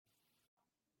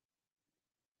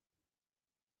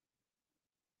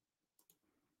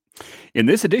In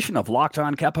this edition of Locked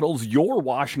On Capitals, your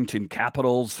Washington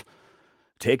Capitals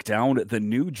take down the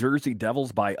New Jersey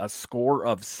Devils by a score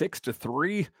of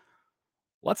 6-3.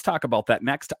 Let's talk about that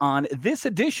next on this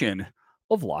edition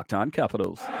of Locked On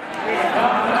Capitals.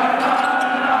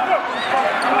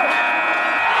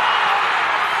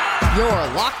 Your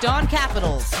Locked On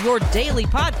Capitals, your daily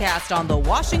podcast on the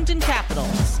Washington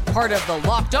Capitals, part of the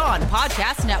Locked On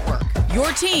Podcast Network,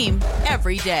 your team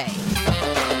every day.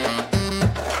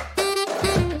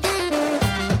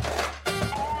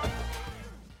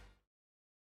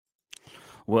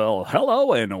 Well,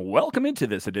 hello and welcome into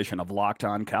this edition of Locked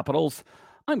On Capitals.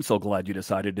 I'm so glad you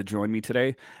decided to join me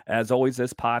today. As always,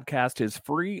 this podcast is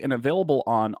free and available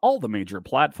on all the major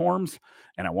platforms,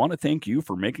 and I want to thank you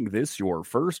for making this your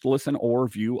first listen or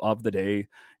view of the day.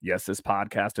 Yes, this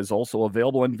podcast is also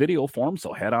available in video form,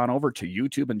 so head on over to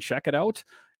YouTube and check it out.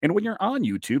 And when you're on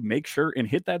YouTube, make sure and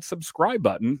hit that subscribe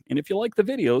button. And if you like the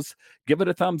videos, give it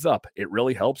a thumbs up. It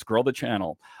really helps grow the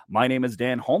channel. My name is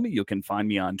Dan Holme. You can find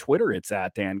me on Twitter. It's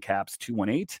at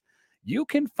DanCaps218. You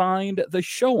can find the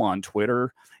show on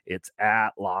Twitter. It's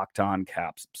at Locked On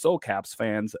Caps. So, Caps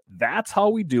fans, that's how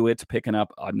we do it, picking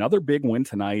up another big win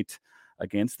tonight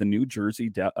against the New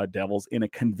Jersey Devils in a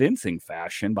convincing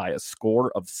fashion by a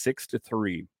score of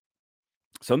 6-3.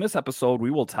 So in this episode, we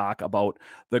will talk about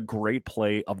the great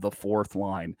play of the fourth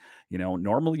line. You know,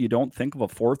 normally you don't think of a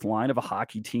fourth line of a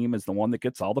hockey team as the one that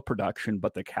gets all the production,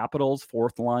 but the Capitals'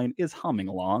 fourth line is humming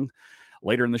along.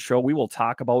 Later in the show, we will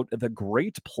talk about the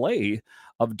great play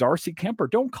of Darcy Kuemper.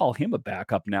 Don't call him a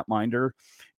backup netminder.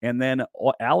 And then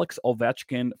Alex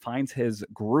Ovechkin finds his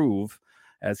groove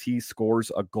as he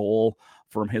scores a goal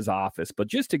from his office. But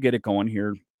just to get it going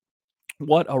here,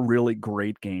 what a really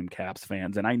great game, Caps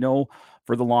fans. And I know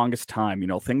for the longest time, you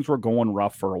know, things were going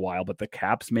rough for a while, but the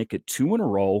Caps make it 2 in a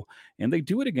row, and they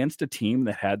do it against a team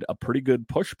that had a pretty good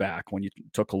pushback when you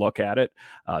took a look at it.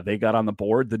 They got on the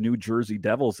board. The New Jersey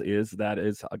Devils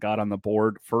got on the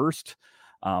board first.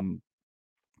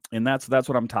 And that's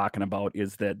what I'm talking about,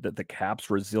 is that the Caps'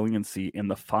 resiliency in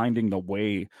the finding the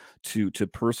way to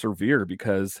persevere,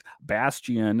 because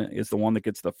Bastian is the one that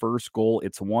gets the first goal.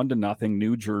 It's 1-0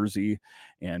 New Jersey.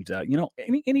 And, you know,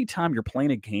 anytime you're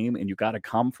playing a game and you got to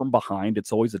come from behind,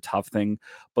 it's always a tough thing.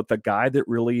 But the guy that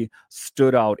really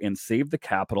stood out and saved the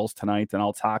Capitals tonight, and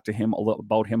I'll talk to him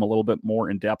about him a little bit more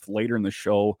in depth later in the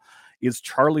show, is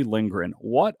Charlie Lindgren.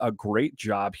 What a great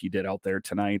job he did out there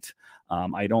tonight.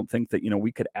 I don't think that, you know,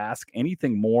 we could ask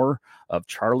anything more of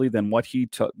Charlie than what he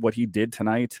did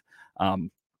tonight.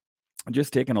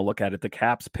 Just taking a look at it, the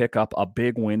Caps pick up a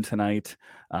big win tonight.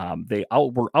 They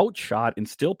were outshot and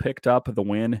still picked up the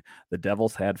win. The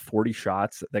Devils had 40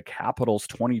 shots, the Capitals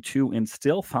 22, and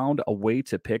still found a way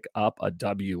to pick up a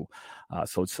W.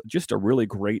 So it's just a really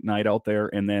great night out there.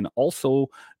 And then also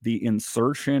the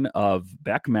insertion of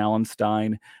Beck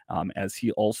Malenstein, as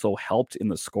he also helped in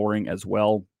the scoring as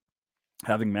well.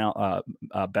 Having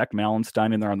Beck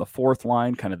Malenstein in there on the fourth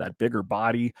line, kind of that bigger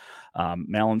body.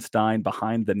 Malenstein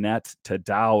behind the net to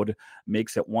Dowd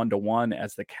makes it 1-1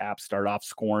 as the Caps start off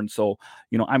scoring. So,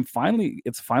 you know,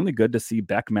 it's finally good to see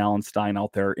Beck Malenstein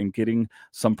out there and getting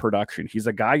some production. He's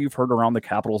a guy you've heard around the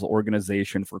Capitals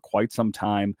organization for quite some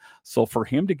time. So for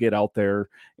him to get out there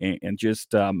and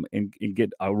just and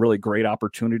get a really great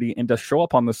opportunity and to show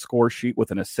up on the score sheet with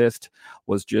an assist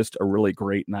was just a really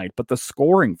great night. But the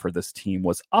scoring for this team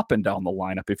was up and down the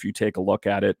lineup. If you take a look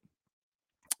at it,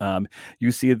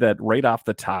 you see that right off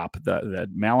the top, that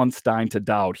Malenstein to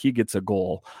Dowd, he gets a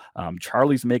goal.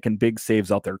 Charlie's making big saves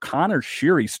out there. Connor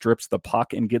Sheary strips the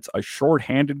puck and gets a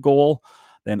shorthanded goal.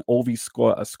 Then Ovi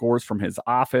scores from his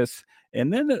office.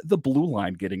 And then the blue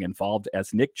line getting involved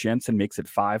as Nick Jensen makes it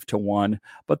 5-1.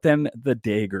 But then the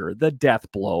dagger, the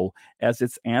death blow, as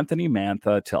it's Anthony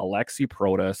Mantha to Alexi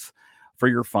Protas for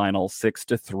your final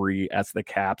 6-3 as the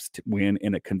Caps win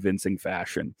in a convincing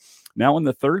fashion. Now in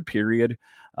the third period,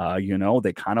 you know,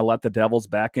 they kind of let the Devils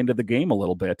back into the game a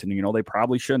little bit, and, you know, they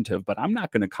probably shouldn't have, but I'm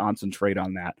not going to concentrate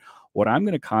on that. What I'm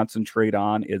going to concentrate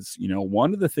on is, you know,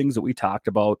 one of the things that we talked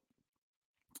about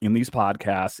in these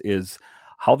podcasts is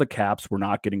how the Caps were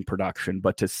not getting production,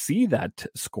 but to see that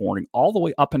scoring all the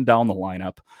way up and down the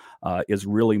lineup is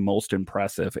really most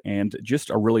impressive and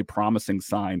just a really promising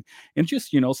sign. And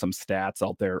just, you know, some stats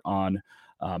out there on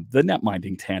the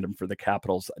netminding tandem for the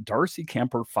Capitals. Darcy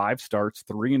Kuemper, 5 starts,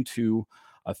 3-2,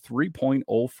 a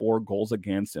 3.04 goals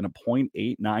against and a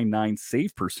 .899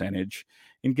 save percentage.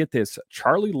 And get this,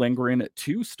 Charlie Lindgren,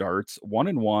 2 starts,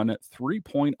 1-1,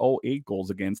 3.08 goals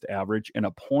against average and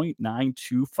a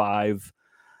 .925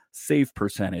 save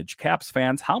percentage. Caps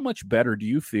fans, how much better do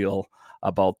you feel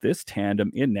about this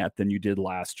tandem in net than you did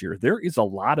last year? There is a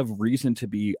lot of reason to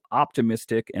be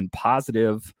optimistic and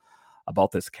positive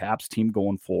about this Caps team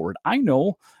going forward. I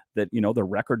know that, the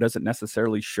record doesn't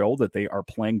necessarily show that they are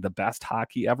playing the best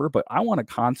hockey ever, but I want to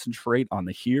concentrate on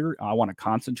the here. I want to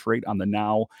concentrate on the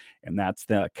now, and that's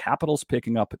the Capitals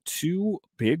picking up 2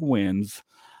 big wins.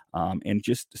 And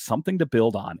just something to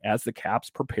build on as the Caps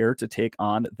prepare to take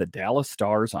on the Dallas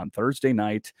Stars on Thursday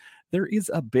night. There is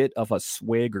a bit of a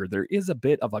swagger. There is a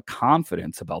bit of a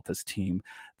confidence about this team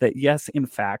that, yes, in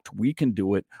fact, we can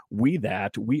do it. We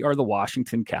are the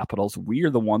Washington Capitals. We are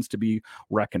the ones to be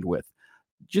reckoned with.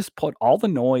 Just put all the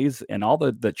noise and all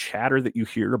the chatter that you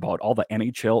hear about all the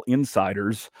NHL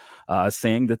insiders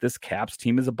saying that this Caps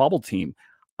team is a bubble team.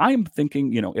 I'm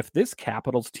thinking, if this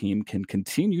Capitals team can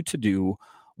continue to do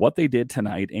what they did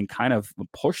tonight and kind of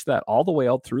push that all the way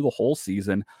out through the whole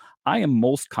season, I am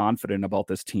most confident about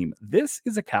this team. This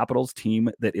is a Capitals team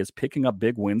that is picking up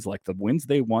big wins like the wins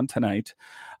they won tonight.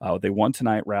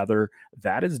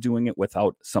 That is doing it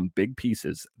without some big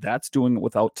pieces. That's doing it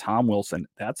without Tom Wilson.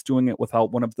 That's doing it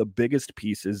without one of the biggest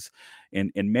pieces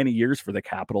in many years for the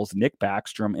Capitals, Nick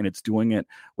Backstrom, and it's doing it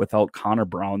without Connor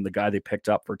Brown, the guy they picked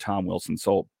up for Tom Wilson.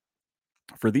 So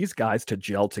for these guys to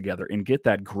gel together and get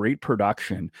that great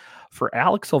production, for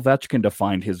Alex Ovechkin to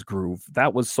find his groove,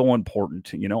 that was so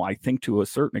important. I think to a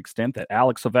certain extent that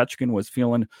Alex Ovechkin was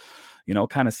feeling,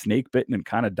 kind of snake bitten and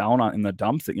kind of down in the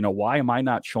dumps that, why am I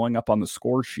not showing up on the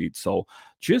score sheet? So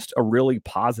just a really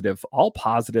positive, all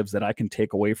positives that I can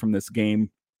take away from this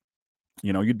game.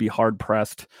 You'd be hard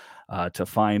pressed to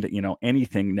find,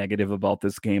 anything negative about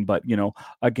this game. But,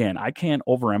 again, I can't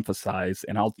overemphasize,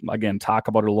 and I'll, again, talk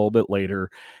about it a little bit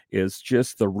later, is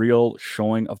just the real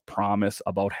showing of promise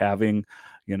about having,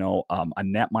 a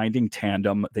net-minding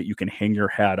tandem that you can hang your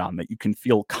hat on, that you can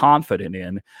feel confident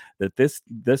in, that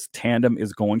this tandem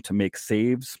is going to make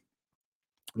saves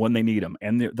when they need them.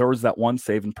 And there was that one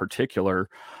save in particular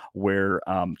where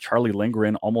Charlie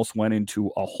Lindgren almost went into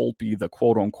a Holtby, the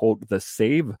quote unquote, the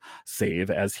save,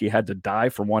 as he had to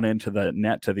dive from one end to the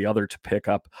net to the other to pick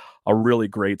up a really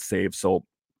great save. So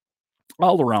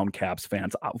all around Caps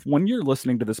fans, when you're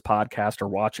listening to this podcast or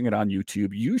watching it on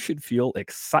YouTube, you should feel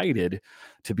excited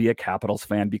to be a Capitals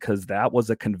fan because that was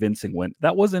a convincing win.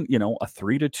 That wasn't, a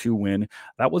 3-2 win.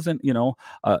 That wasn't, a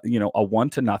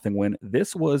 1-0 win.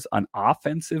 This was an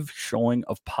offensive showing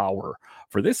of power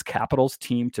for this Capitals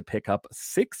team to pick up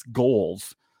 6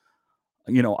 goals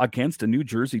against a New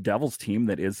Jersey Devils team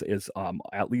that is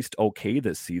at least okay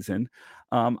this season.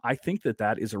 I think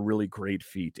that is a really great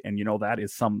feat. And,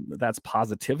 that's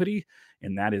positivity.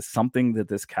 And that is something that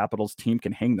this Capitals team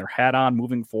can hang their hat on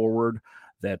moving forward,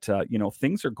 that,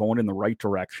 things are going in the right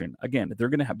direction. Again, they're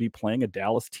going to be playing a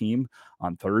Dallas team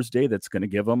on Thursday that's going to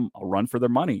give them a run for their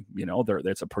money.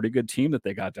 It's a pretty good team that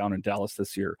they got down in Dallas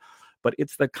this year. But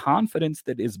it's the confidence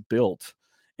that is built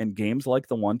in games like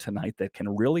the one tonight that can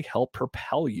really help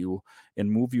propel you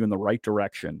and move you in the right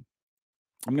direction.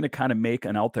 I'm going to kind of make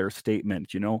an out there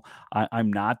statement.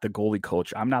 I'm not the goalie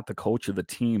coach. I'm not the coach of the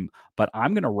team, but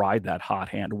I'm going to ride that hot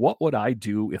hand. What would I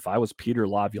do if I was Peter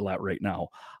Laviolette right now?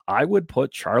 I would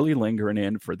put Charlie Lindgren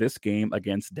in for this game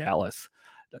against Dallas.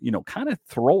 Kind of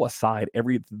throw aside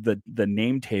the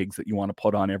name tags that you want to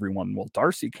put on everyone. Well,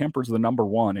 Darcy Kemper's the number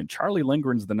 1 and Charlie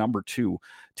Lindgren's the number 2.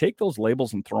 Take those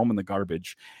labels and throw them in the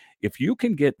garbage. If you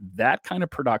can get that kind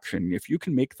of production, if you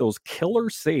can make those killer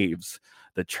saves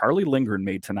that Charlie Lindgren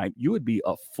made tonight, you would be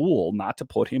a fool not to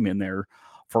put him in there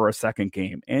for a second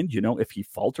game. And, if he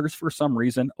falters for some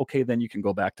reason, okay, then you can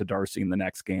go back to Darcy in the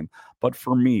next game. But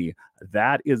for me,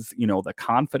 that is, the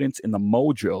confidence in the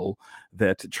mojo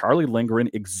that Charlie Lindgren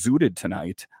exuded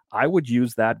tonight. I would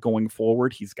use that going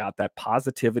forward. He's got that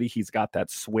positivity. He's got that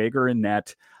swagger in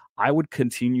net. I would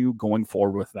continue going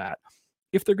forward with that.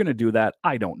 If they're going to do that,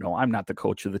 I don't know. I'm not the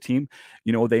coach of the team.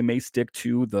 They may stick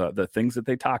to the things that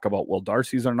they talk about. Well,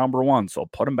 Darcy's our number 1, so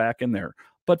put him back in there.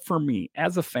 But for me,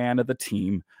 as a fan of the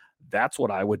team, that's what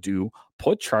I would do.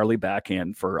 Put Charlie back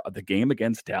in for the game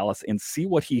against Dallas and see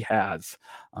what he has.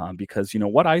 Because,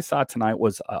 what I saw tonight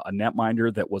was a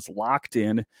netminder that was locked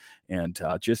in and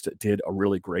just did a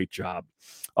really great job.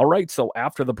 All right, so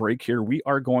after the break here, we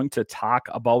are going to talk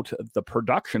about the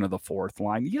production of the fourth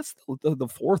line. Yes, the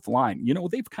fourth line,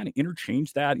 they've kind of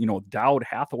interchanged that, Dowd,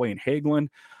 Hathaway, and Hagelin.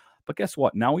 But guess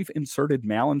what? Now we've inserted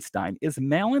Malenstein. Is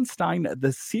Malenstein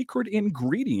the secret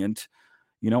ingredient?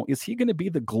 Is he going to be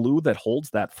the glue that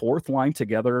holds that fourth line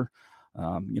together?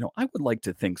 I would like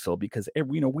to think so because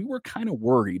we were kind of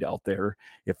worried out there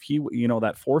if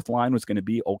that fourth line was going to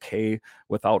be okay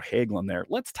without Hagelin there.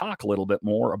 Let's talk a little bit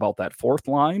more about that fourth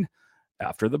line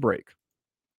after the break.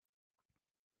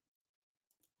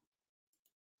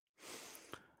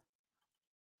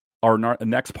 Our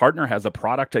next partner has a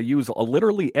product I use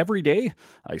literally every day.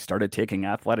 I started taking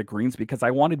Athletic Greens because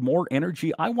I wanted more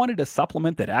energy. I wanted a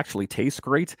supplement that actually tastes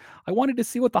great. I wanted to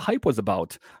see what the hype was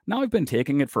about. Now I've been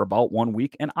taking it for about 1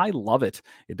 week and I love it.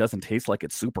 It doesn't taste like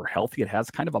it's super healthy. It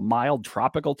has kind of a mild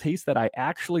tropical taste that I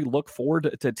actually look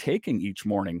forward to taking each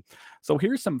morning. So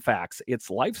here's some facts.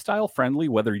 It's lifestyle friendly,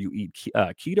 whether you eat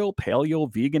keto,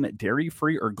 paleo, vegan, dairy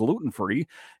free, or gluten free.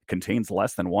 Contains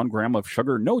less than 1 gram of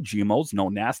sugar, no GMOs, no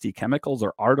nasty chemicals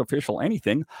or artificial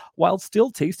anything, while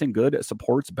still tasting good. It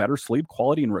supports better sleep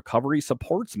quality and recovery,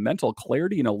 supports mental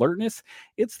clarity and alertness.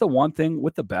 It's the one thing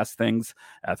with the best things.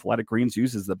 Athletic Greens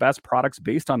uses the best products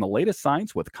based on the latest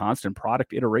science with constant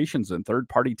product iterations and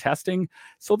third-party testing.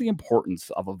 So the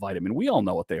importance of a vitamin, we all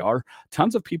know what they are.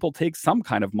 Tons of people take some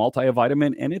kind of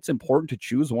multivitamin, and it's important to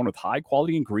choose one with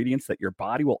high-quality ingredients that your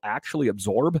body will actually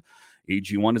absorb.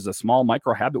 AG1 is a small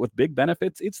micro habit with big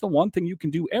benefits. It's the one thing you can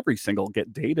do every single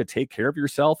day to take care of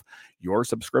yourself. Your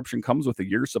subscription comes with a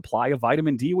year's supply of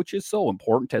vitamin D, which is so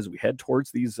important as we head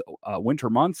towards these winter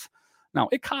months. Now,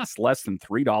 it costs less than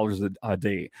 $3 a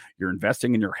day. You're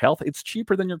investing in your health. It's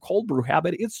cheaper than your cold brew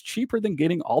habit. It's cheaper than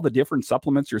getting all the different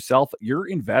supplements yourself. You're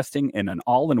investing in an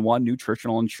all-in-one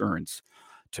nutritional insurance.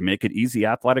 To make it easy,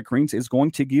 Athletic Greens is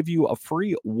going to give you a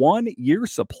free 1-year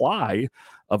supply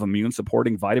of immune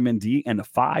supporting vitamin D and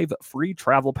 5 free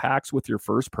travel packs with your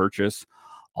first purchase.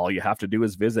 All you have to do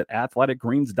is visit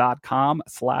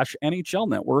athleticgreens.com/NHL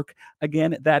network.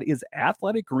 Again, that is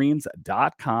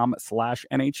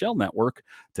athleticgreens.com/NHL network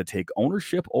to take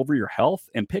ownership over your health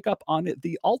and pick up on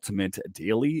the ultimate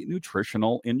daily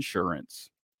nutritional insurance.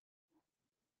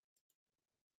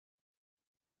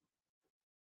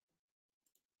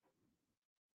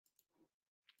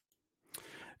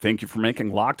 Thank you for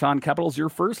making Locked On Capitals your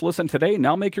first listen today.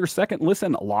 Now make your second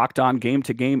listen Locked On Game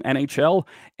to Game NHL.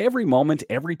 Every moment,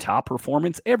 every top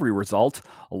performance, every result.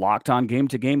 Locked On Game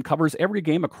to Game covers every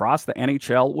game across the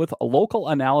NHL with a local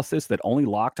analysis that only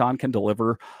Locked On can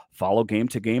deliver. Follow Game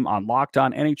to Game on Locked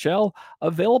On NHL,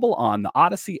 available on the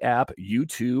Odyssey app,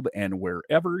 YouTube, and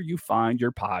wherever you find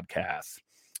your podcasts.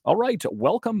 All right,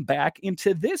 welcome back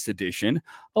into this edition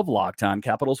of Locked On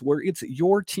Capitals, where it's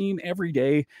your team every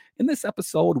day. In this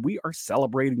episode, we are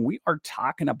celebrating, we are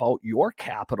talking about your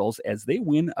Capitals as they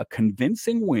win a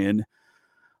convincing win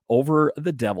over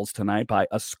the Devils tonight by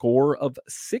a score of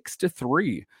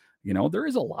 6-3. There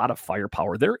is a lot of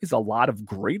firepower. There is a lot of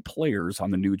great players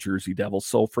on the New Jersey Devils.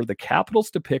 So for the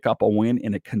Capitals to pick up a win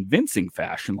in a convincing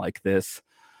fashion like this,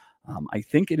 I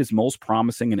think it is most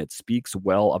promising and it speaks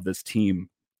well of this team.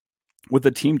 With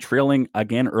the team trailing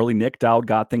again early, Nick Dowd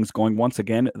got things going once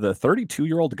again. The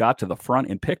 32-year-old got to the front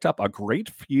and picked up a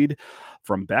great feed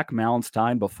from Beck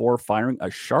Malenstyn before firing a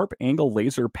sharp angle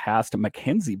laser past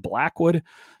Mackenzie Blackwood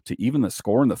to even the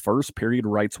score in the first period,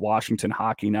 writes Washington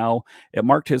Hockey Now. It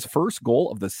marked his first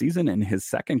goal of the season and his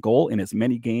second goal in as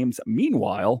many games.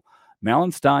 Meanwhile,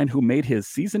 Malenstyn, who made his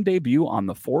season debut on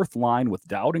the fourth line with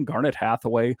Dowd and Garnet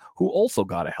Hathaway, who also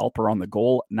got a helper on the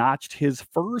goal, notched his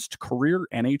first career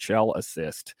NHL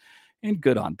assist. And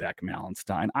good on Beck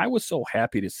Malenstyn. I was so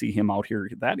happy to see him out here.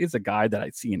 That is a guy that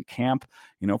I see in camp,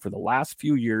 for the last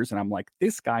few years, and I'm like,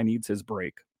 this guy needs his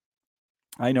break.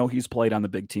 I know he's played on the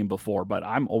big team before, but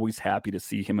I'm always happy to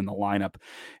see him in the lineup.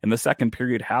 In the second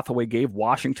period, Hathaway gave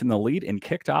Washington the lead and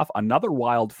kicked off another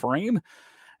wild frame.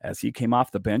 As he came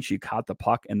off the bench, he caught the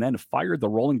puck and then fired the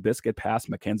rolling biscuit past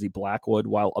Mackenzie Blackwood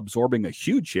while absorbing a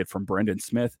huge hit from Brendan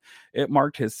Smith. It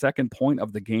marked his second point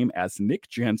of the game as Nick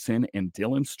Jensen and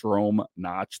Dylan Strome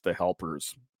notched the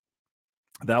helpers.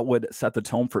 That would set the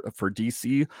tone for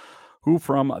DC, who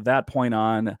from that point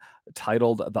on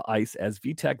titled the ice as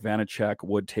Vitek Vanacek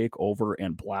would take over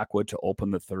and Blackwood to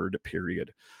open the third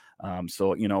period.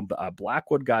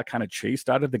 Blackwood got kind of chased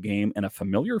out of the game and a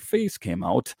familiar face came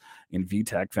out in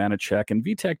Vitek Vanacek. And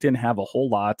Vitek didn't have a whole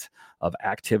lot of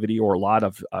activity or a lot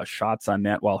of shots on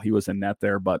net while he was in net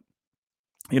there. But,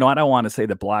 I don't want to say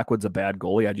that Blackwood's a bad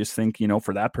goalie. I just think,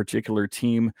 for that particular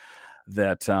team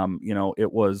that,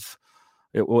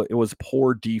 it was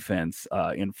poor defense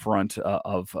in front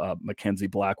of Mackenzie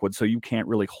Blackwood, so you can't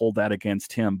really hold that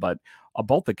against him. But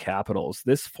about the Capitals,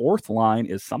 this fourth line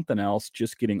is something else,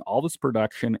 just getting all this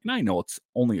production. And I know it's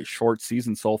only a short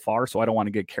season so far, so I don't want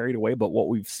to get carried away. But what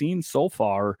we've seen so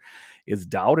far is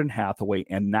Dowd and Hathaway,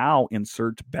 and now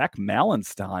insert Beck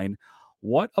Malenstyn.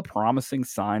 what a promising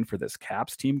sign for this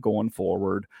Caps team going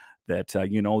forward. That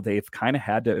they've kind of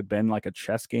had to have been like a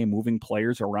chess game, moving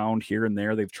players around here and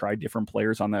there. They've tried different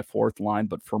players on that fourth line,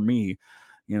 but for me,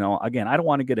 again, I don't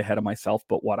want to get ahead of myself,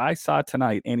 but what I saw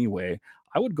tonight anyway,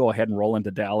 I would go ahead and roll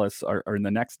into Dallas or in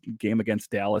the next game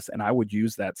against Dallas, and I would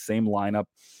use that same lineup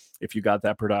if you got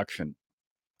that production.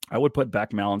 I would put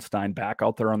Beck Malenstein back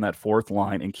out there on that fourth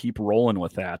line and keep rolling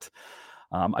with that.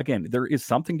 Again, there is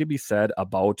something to be said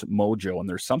about mojo, and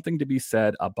there's something to be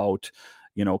said about,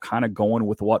 kind of going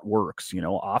with what works.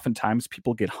 Oftentimes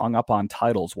people get hung up on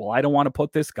titles. Well, I don't want to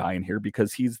put this guy in here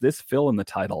because he's this fill in the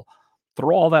title.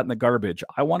 Throw all that in the garbage.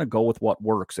 I want to go with what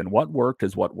works. And what worked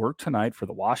is what worked tonight for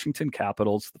the Washington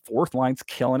Capitals. The fourth line's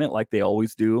killing it like they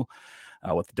always do.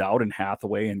 With Dowd and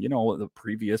Hathaway. And, the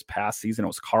previous past season, it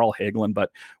was Carl Hagelin. But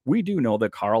we do know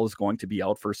that Carl is going to be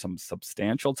out for some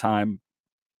substantial time.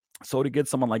 So to get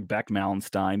someone like Beck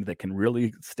Malenstein that can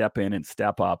really step in and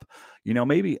step up,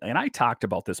 maybe, and I talked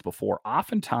about this before,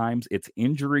 oftentimes it's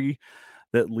injury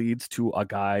that leads to a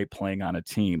guy playing on a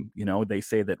team. They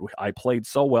say that I played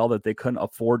so well that they couldn't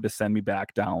afford to send me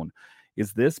back down.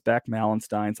 Is this Beck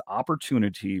Malenstein's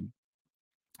opportunity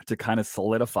to kind of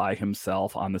solidify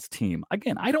himself on this team?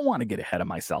 Again, I don't want to get ahead of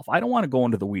myself. I don't want to go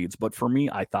into the weeds, but for me,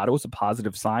 I thought it was a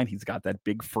positive sign. He's got that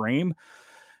big frame.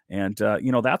 And,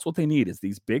 that's what they need is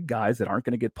these big guys that aren't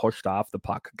going to get pushed off the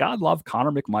puck. God love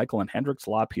Connor McMichael and Hendrix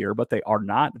Lapierre, but they are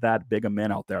not that big of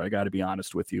men out there. I got to be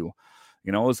honest with you.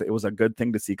 It was a good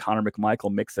thing to see Connor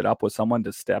McMichael mix it up with someone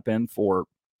to step in for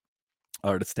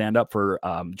or to stand up for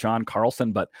John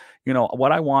Carlson. But,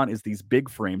 what I want is these big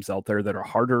frames out there that are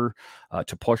harder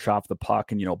to push off the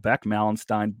puck. And, Beck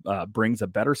Malenstein brings a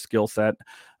better skill set.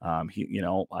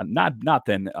 Not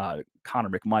than Connor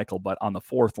McMichael, but on the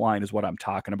fourth line is what I'm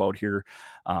talking about here.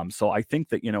 So I think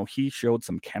that, he showed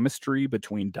some chemistry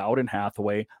between Dowd and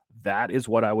Hathaway. That is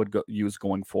what I would use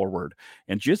going forward.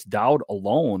 And just Dowd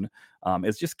alone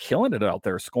is just killing it out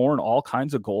there, scoring all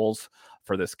kinds of goals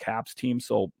for this Caps team.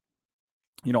 So,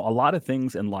 a lot of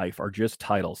things in life are just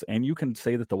titles, and you can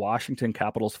say that the Washington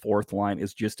Capitals fourth line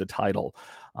is just a title.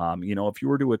 If you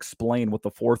were to explain what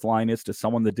the fourth line is to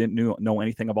someone that didn't know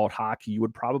anything about hockey, you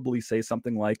would probably say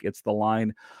something like it's the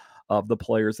line of the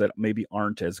players that maybe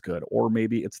aren't as good, or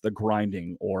maybe it's the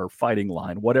grinding or fighting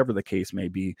line, whatever the case may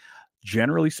be.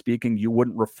 Generally speaking, you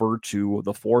wouldn't refer to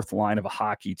the fourth line of a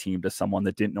hockey team to someone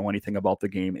that didn't know anything about the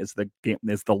game is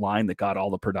the line that got all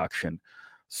the production.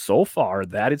 So far,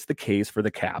 that is the case for the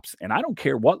Caps, and I don't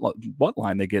care what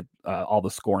line they get all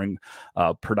the scoring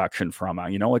production from.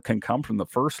 It can come from the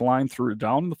first line through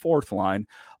down the fourth line,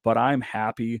 but I'm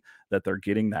happy that they're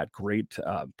getting that great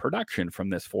production from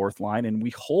this fourth line, and we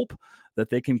hope that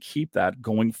they can keep that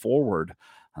going forward.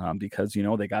 Because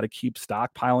they got to keep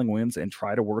stockpiling wins and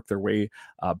try to work their way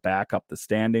back up the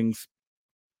standings.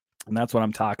 And that's what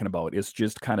I'm talking about. It's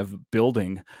just kind of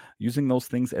using those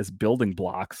things as building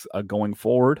blocks going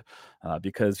forward.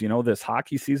 Because, this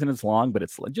hockey season is long, but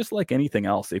it's just like anything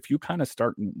else. If you kind of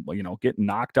start, getting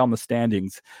knocked down the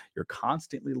standings, you're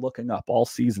constantly looking up all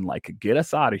season, like, get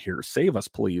us out of here, save us,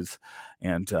 please.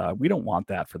 And we don't want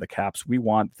that for the Caps. We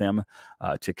want them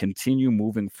to continue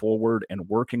moving forward and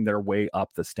working their way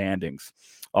up the standings.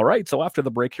 All right. So after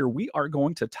the break here, we are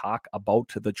going to talk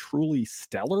about the truly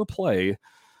stellar play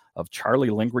of Charlie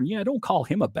Lindgren. Yeah, don't call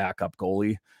him a backup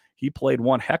goalie. He played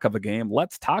one heck of a game.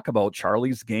 Let's talk about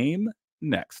Charlie's game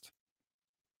next.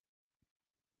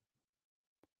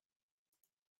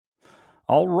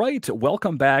 All right,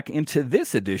 welcome back into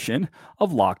this edition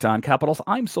of Locked On Capitals.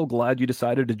 I'm so glad you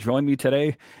decided to join me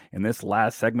today. In this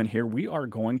last segment here, we are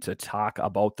going to talk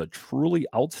about the truly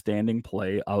outstanding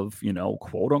play of,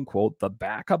 quote unquote, the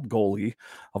backup goalie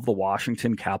of the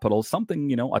Washington Capitals.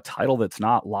 Something, a title that's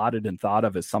not lauded and thought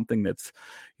of as something that's,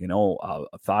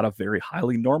 thought of very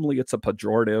highly. Normally it's a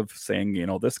pejorative saying,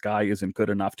 this guy isn't good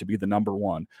enough to be the number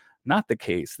one. Not the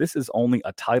case. This is only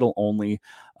a title only,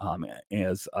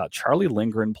 as Charlie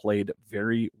Lindgren played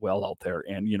very well out there.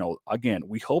 And, again,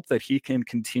 we hope that he can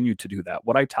continue to do that.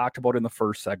 What I talked about in the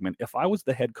first segment, if I was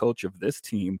the head coach of this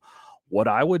team, what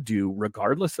I would do,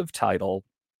 regardless of title,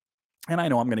 and I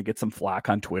know I'm going to get some flack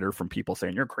on Twitter from people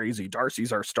saying, you're crazy.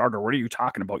 Darcy's our starter. What are you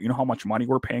talking about? You know how much money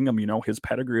we're paying him? His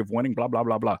pedigree of winning, blah, blah,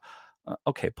 blah, blah.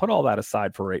 Okay, put all that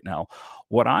aside for right now.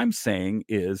 What I'm saying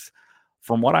is,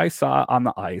 from what I saw on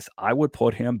the ice, I would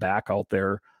put him back out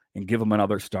there and give him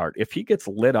another start. If he gets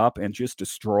lit up and just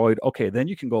destroyed, okay, then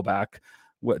you can go back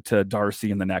to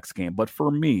Darcy in the next game. But for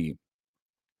me,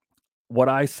 what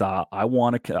I saw, I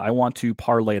want to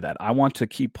parlay that. I want to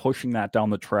keep pushing that down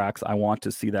the tracks. I want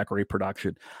to see that great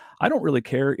production. I don't really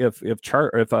care if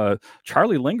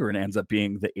Charlie Lindgren ends up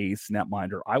being the ace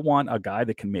netminder. I want a guy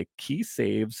that can make key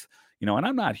saves. And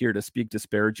I'm not here to speak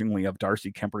disparagingly of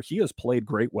Darcy Kemper. He has played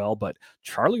great well, but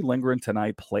Charlie Lindgren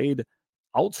tonight played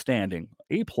outstanding,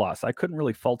 A+. I couldn't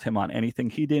really fault him on anything.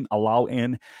 He didn't allow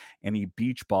in any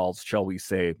beach balls, shall we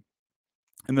say.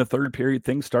 In the third period,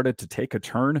 things started to take a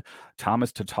turn.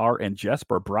 Thomas Tatar and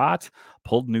Jesper Bratt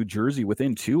pulled New Jersey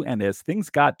within 2, and as things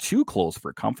got too close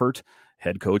for comfort,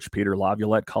 head coach Peter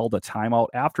Laviolette called a timeout.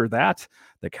 After that,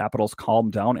 the Capitals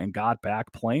calmed down and got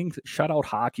back playing shutout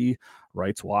hockey,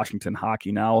 writes Washington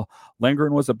Hockey Now.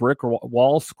 Lindgren was a brick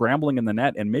wall, scrambling in the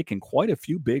net and making quite a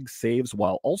few big saves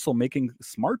while also making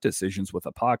smart decisions with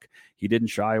the puck. He didn't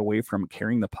shy away from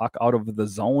carrying the puck out of the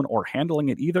zone or handling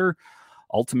it either.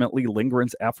 Ultimately,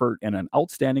 Lindgren's effort and an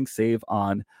outstanding save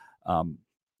on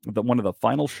one of the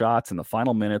final shots in the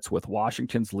final minutes with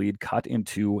Washington's lead cut in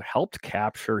 2 helped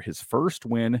capture his first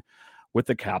win with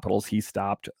the Capitals. He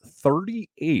stopped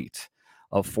 38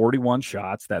 of 41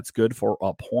 shots. That's good for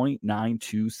a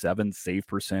 .927 save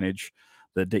percentage.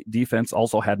 The defense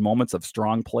also had moments of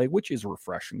strong play, which is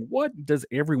refreshing. What does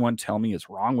everyone tell me is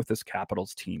wrong with this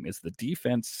Capitals team is the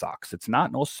defense sucks. It's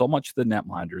not so much the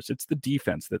netminders. It's the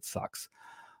defense that sucks.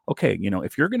 Okay,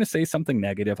 if you're going to say something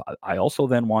negative, I also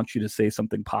then want you to say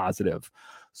something positive.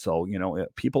 So,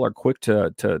 people are quick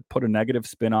to put a negative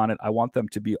spin on it. I want them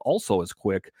to be also as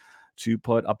quick to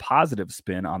put a positive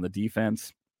spin on the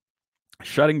defense.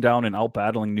 Shutting down and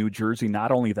out-battling New Jersey.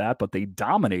 Not only that, but they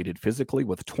dominated physically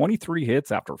with 23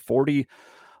 hits after 40.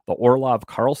 The Orlov,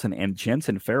 Carlson, and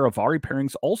Jensen Faravari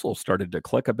pairings also started to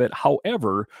click a bit.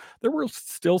 However, there were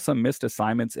still some missed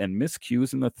assignments and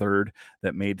miscues in the third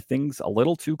that made things a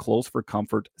little too close for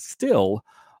comfort. Still,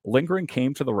 Lindgren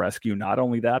came to the rescue. Not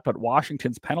only that, but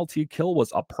Washington's penalty kill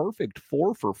was a perfect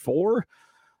 4 for 4,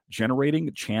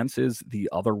 generating chances the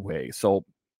other way. So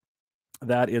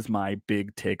that is my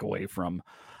big takeaway from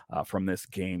this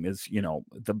game is,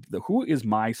 the who is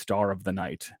my star of the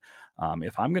night.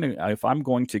 If I'm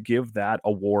going to give that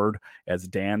award as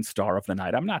Dan's star of the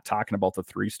night, I'm not talking about the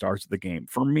 3 stars of the game.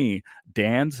 For me,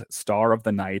 Dan's star of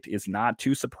the night is not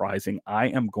too surprising. I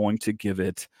am going to give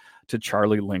it to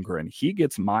Charlie Lindgren. He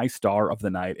gets my star of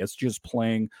the night as just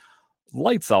playing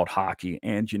lights out hockey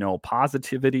and,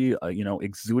 positivity,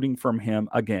 exuding from him.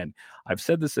 Again, I've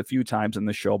said this a few times in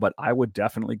the show, but I would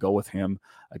definitely go with him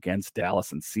against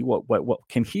Dallas and see what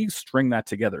can he string that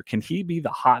together? Can he be the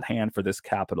hot hand for this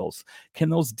Capitals? Can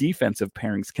those defensive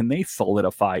pairings, can they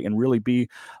solidify and really be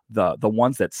the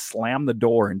ones that slam the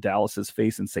door in Dallas's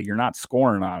face and say, you're not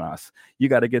scoring on us. You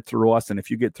got to get through us. And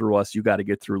if you get through us, you got to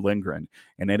get through Lindgren,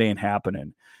 and it ain't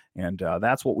happening. And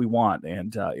that's what we want.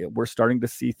 And we're starting to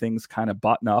see things kind of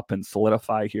button up and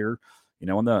solidify here. In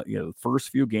the first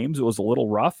few games, it was a little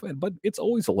rough, but it's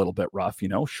always a little bit rough,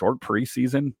 short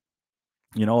preseason.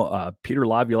 Peter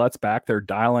Laviolette's back there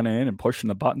dialing in and pushing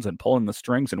the buttons and pulling the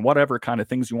strings and whatever kind of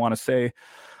things you want to say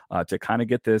to kind of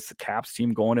get this Caps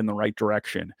team going in the right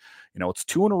direction. It's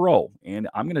 2 in a row, and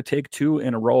I'm going to take 2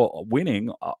 in a row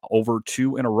winning over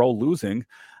 2 in a row losing.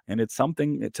 And it's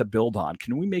something to build on.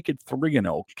 Can we make it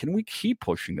 3-0? Can we keep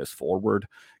pushing this forward?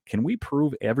 Can we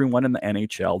prove everyone in the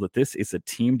NHL that this is a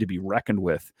team to be reckoned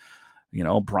with?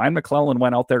 Brian McClellan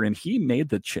went out there and he made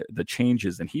the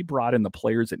changes, and he brought in the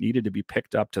players that needed to be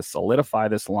picked up to solidify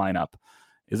this lineup.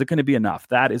 Is it going to be enough?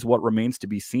 That is what remains to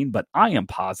be seen. But I am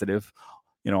positive,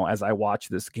 as I watch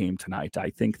this game tonight,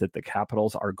 I think that the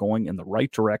Capitals are going in the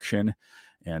right direction.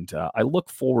 And I look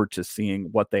forward to seeing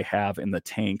what they have in the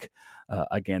tank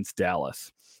against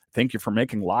Dallas. Thank you for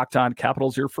making Locked On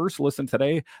Capitals your first listen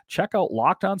today. Check out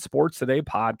Locked On Sports Today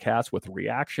podcast with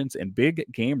reactions and big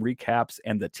game recaps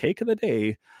and the take of the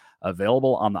day,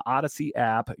 available on the Odyssey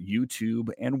app, YouTube,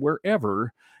 and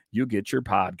wherever you get your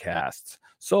podcasts.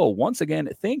 So once again,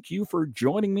 thank you for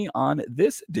joining me on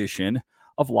this edition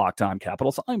of Locked On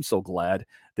Capitals. I'm so glad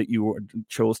that you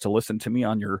chose to listen to me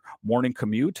on your morning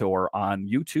commute or on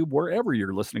YouTube, wherever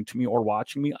you're listening to me or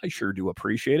watching me. I sure do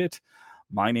appreciate it.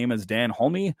 My name is Dan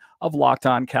Holme of Locked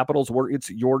On Capitals, where it's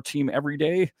your team every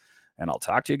day, and I'll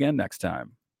talk to you again next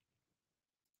time.